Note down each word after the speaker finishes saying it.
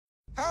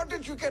How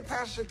did you get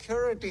past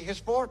security? His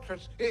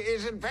fortress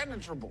is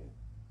impenetrable.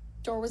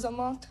 Door was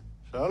unlocked.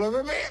 Son of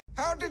a bitch.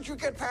 How did you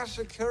get past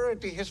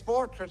security? His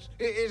fortress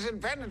is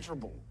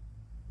impenetrable.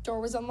 Door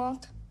was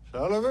unlocked.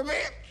 Son of a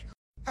bitch.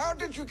 How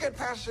did you get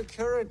past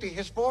security?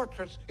 His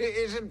fortress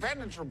is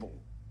impenetrable.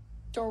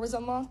 Door was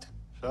unlocked.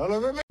 Son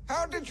of a bitch.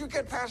 How did you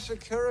get past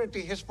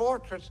security? His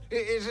fortress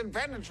is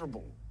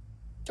impenetrable.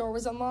 Door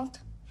was unlocked.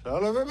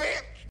 Son of a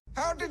bitch.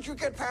 How did you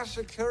get past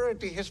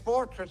security? His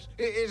fortress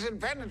is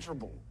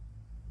impenetrable.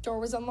 Door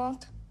was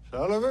unlocked.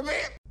 Son of a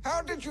bitch.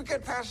 How did you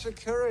get past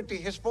security?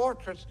 His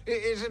fortress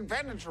is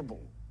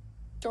impenetrable.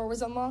 Door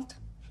was unlocked.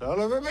 Son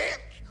of a bitch.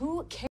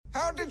 Who cares?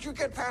 How did you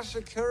get past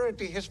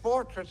security? His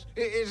fortress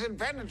is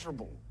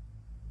impenetrable.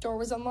 Door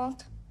was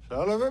unlocked.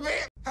 Son of a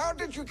bitch. How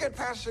did you get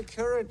past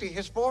security?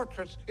 His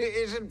fortress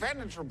is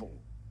impenetrable.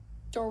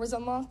 Door was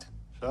unlocked.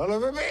 Son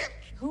of a bitch.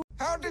 Who?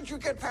 How did you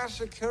get past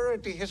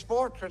security? His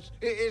fortress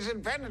is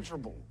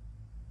impenetrable.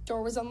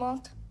 Door was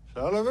unlocked.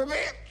 Son of a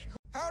bitch.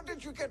 How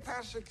did you get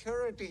past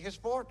security? His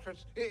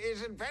fortress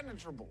is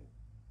impenetrable.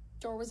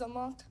 Door was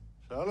unlocked.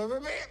 Son of a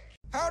bitch.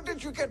 How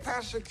did you get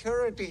past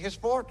security? His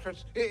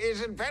fortress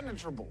is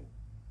impenetrable.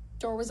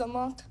 Door was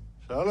unlocked.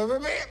 Son of a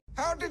bitch.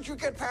 How did you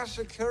get past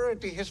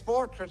security? His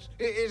fortress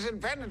is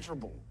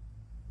impenetrable.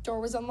 Door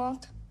was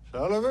unlocked.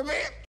 Son of a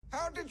bitch.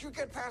 How did you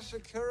get past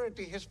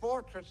security? His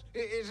fortress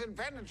is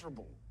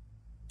impenetrable.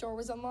 Door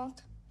was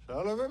unlocked.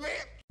 Son of a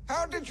bitch.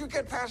 How did you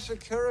get past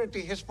security?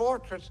 His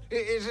fortress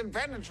is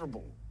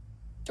impenetrable.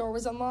 Door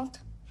was unlocked.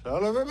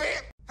 Son of a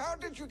bitch. How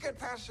did you get past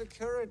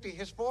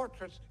security? His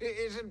fortress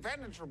is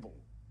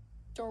impenetrable.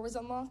 Door was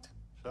unlocked.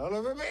 Son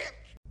of a bitch.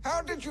 How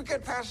did you get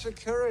past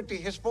security? His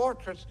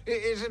fortress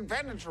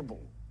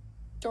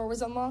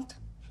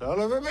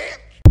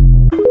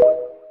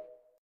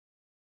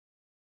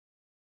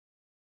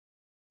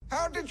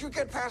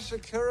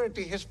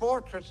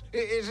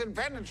is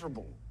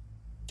impenetrable.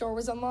 Door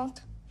was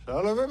unlocked.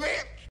 Son of a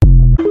bitch.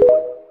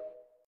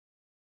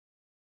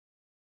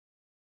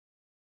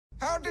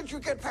 How did you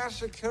get past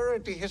security?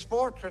 His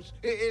fortress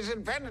is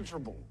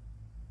impenetrable.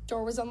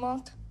 Door was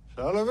unlocked.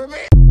 Son of a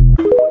bitch.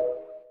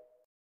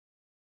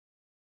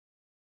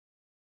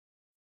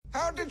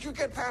 How did you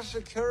get past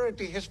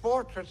security? His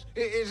fortress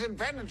is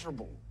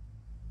impenetrable.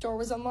 Door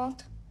was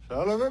unlocked.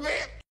 Son of a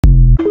bitch.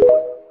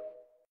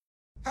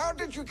 How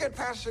did you get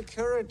past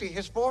security?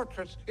 His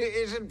fortress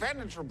is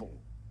impenetrable.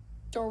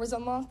 Door was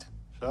unlocked.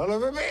 Son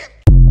of a bitch.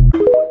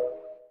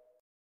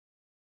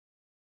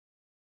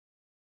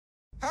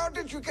 How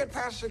did you get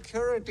past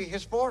security?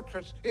 His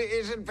fortress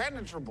is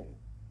impenetrable.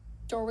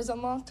 Door was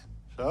unlocked.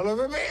 Son of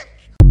a bitch.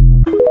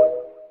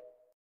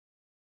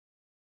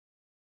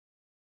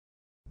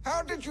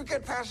 How did you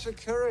get past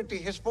security?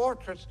 His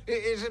fortress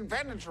is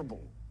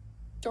impenetrable.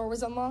 Door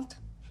was unlocked.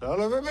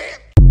 Son of a bitch.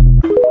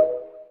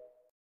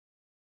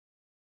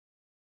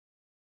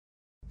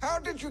 How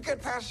did you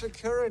get past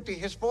security?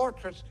 His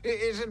fortress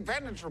is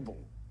impenetrable.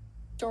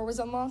 Door was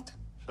unlocked.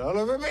 Son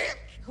of a bitch.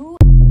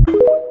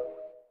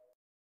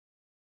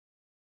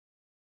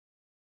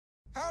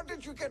 How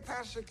did you get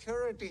past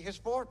security? His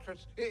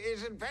fortress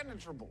is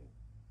impenetrable.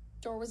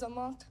 Door was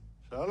unlocked.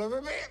 Son of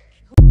a bitch.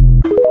 Who?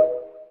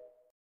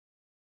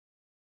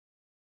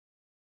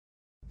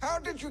 How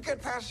did you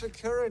get past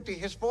security?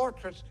 His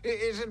fortress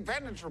is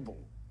impenetrable.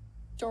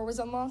 Door was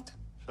unlocked.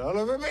 Son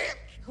of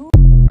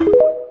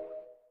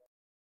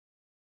a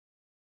bitch.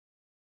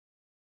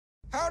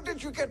 How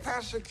did you get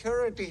past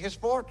security? His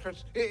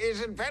fortress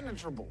is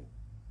impenetrable.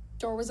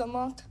 Door was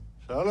unlocked.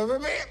 Son of a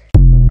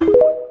bitch.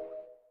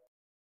 Who?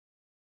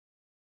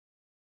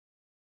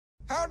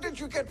 How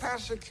did you get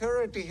past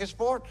security? His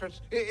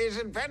fortress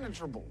is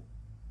impenetrable.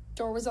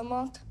 Door was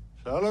unlocked. Son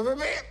of a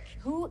bitch.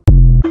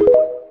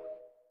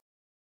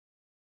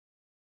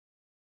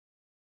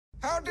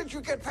 How did you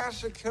get past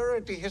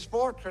security? His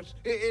fortress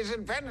is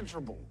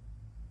impenetrable.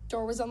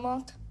 Door was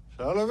unlocked.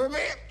 Son of a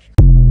bitch.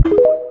 Who? How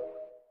did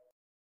you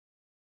get past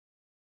security?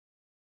 His fortress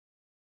is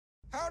impenetrable.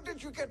 Door was unlocked. Son of a bitch. How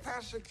did you get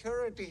past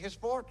security? His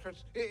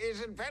fortress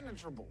is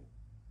impenetrable.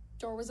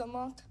 Door was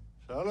unlocked.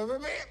 Son of a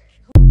bitch.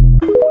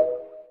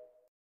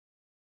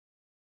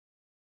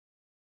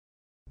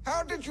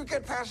 How did you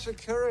get past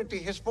security?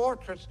 His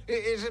fortress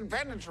is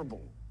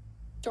impenetrable.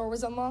 Door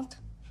was unlocked.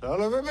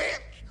 Son of a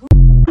bitch.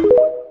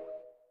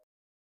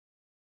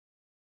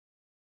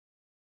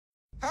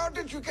 How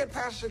did you get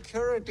past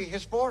security?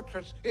 His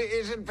fortress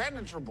is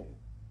impenetrable.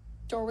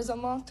 Door was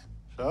unlocked.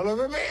 Son of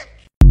a bitch.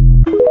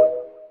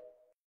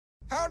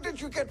 How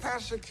did you get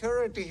past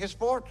security? His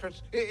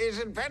fortress is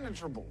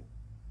impenetrable.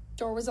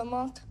 Door was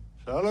unlocked.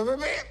 Son of a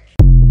bitch.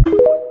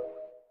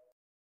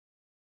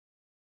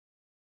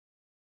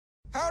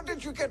 How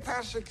did you get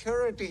past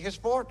security? His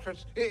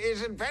fortress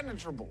is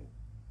impenetrable.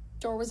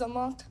 Door was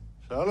unlocked.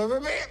 Son of a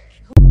bitch.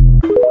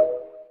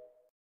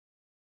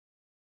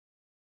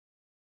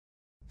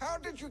 How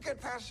did you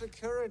get past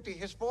security?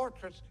 His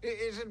fortress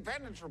is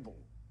impenetrable.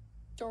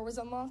 Door was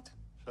unlocked.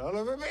 Son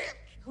of a bitch.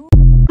 Who?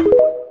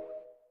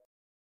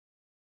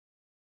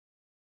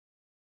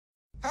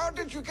 How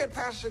did you get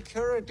past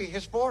security?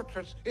 His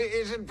fortress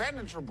is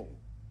impenetrable.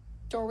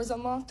 Door was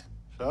unlocked.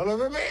 Son of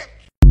a bitch!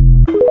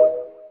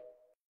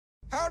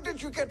 How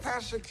did you get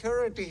past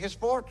security? His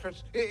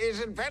fortress is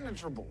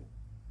impenetrable.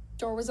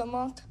 Door was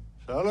unlocked.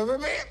 Son of a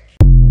bitch!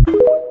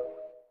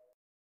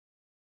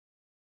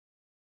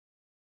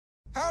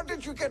 How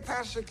did you get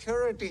past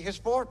security? His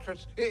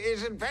fortress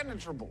is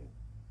impenetrable.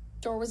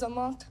 Door was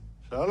unlocked.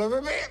 Son of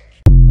a bitch!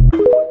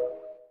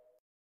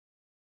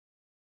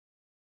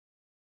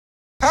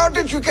 How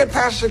did you get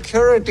past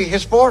security?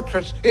 His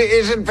fortress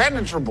is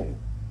impenetrable.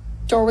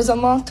 Door was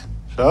unlocked.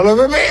 Son of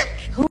a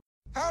bitch!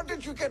 How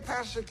did you get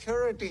past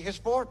security? His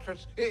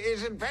fortress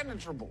is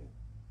impenetrable.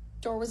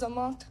 Door was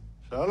unlocked.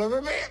 Son of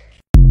a bitch!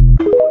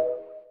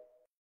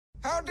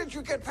 How did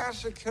you get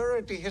past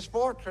security? His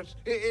fortress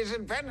is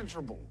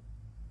impenetrable.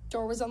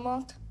 Door was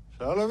unlocked.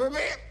 Son of a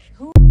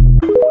bitch!